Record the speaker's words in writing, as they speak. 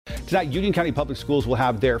Tonight, Union County Public Schools will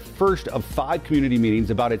have their first of 5 community meetings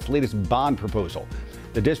about its latest bond proposal.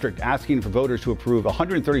 The district asking for voters to approve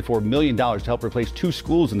 $134 million to help replace 2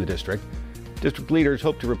 schools in the district. District leaders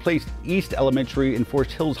hope to replace East Elementary and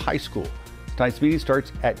Forest Hills High School. Tonight's meeting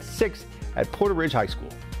starts at 6 at Porter Ridge High School.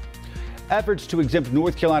 Efforts to exempt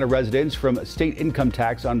North Carolina residents from state income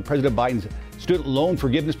tax on President Biden's student loan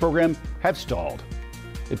forgiveness program have stalled.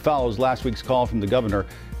 It follows last week's call from the governor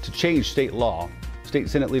to change state law. State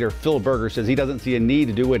Senate Leader Phil Berger says he doesn't see a need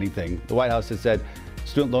to do anything. The White House has said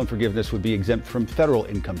student loan forgiveness would be exempt from federal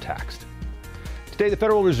income tax. Today, the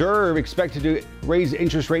Federal Reserve expected to raise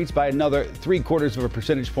interest rates by another 3/4 of a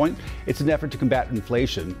percentage point. It's an effort to combat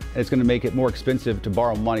inflation, and it's going to make it more expensive to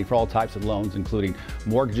borrow money for all types of loans, including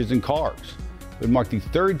mortgages and cars. It would mark the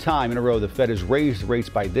 3rd time in a row the Fed has raised rates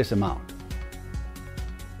by this amount.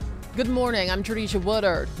 Good morning. I'm Tradisha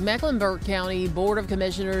Woodard. Mecklenburg County Board of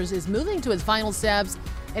Commissioners is moving to its final steps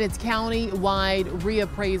in its county-wide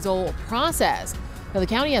reappraisal process. Now, the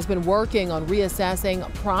county has been working on reassessing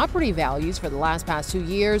property values for the past 2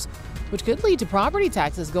 years, which could lead to property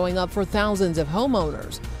taxes going up for thousands of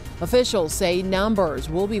homeowners. Officials say numbers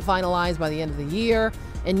will be finalized by the end of the year,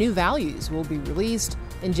 and new values will be released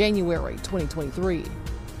in January 2023.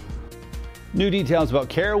 New details about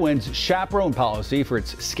Carowinds' chaperone policy for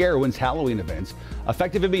its Scarowinds Halloween events.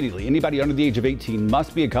 Effective immediately, anybody under the age of 18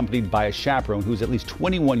 must be accompanied by a chaperone who's at least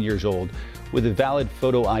 21 years old with a valid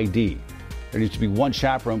photo ID. There needs to be 1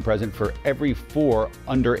 chaperone present for every 4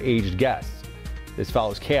 underage guests. This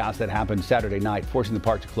follows chaos that happened Saturday night, forcing the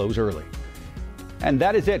park to close early. And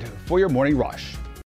that is it for your morning rush.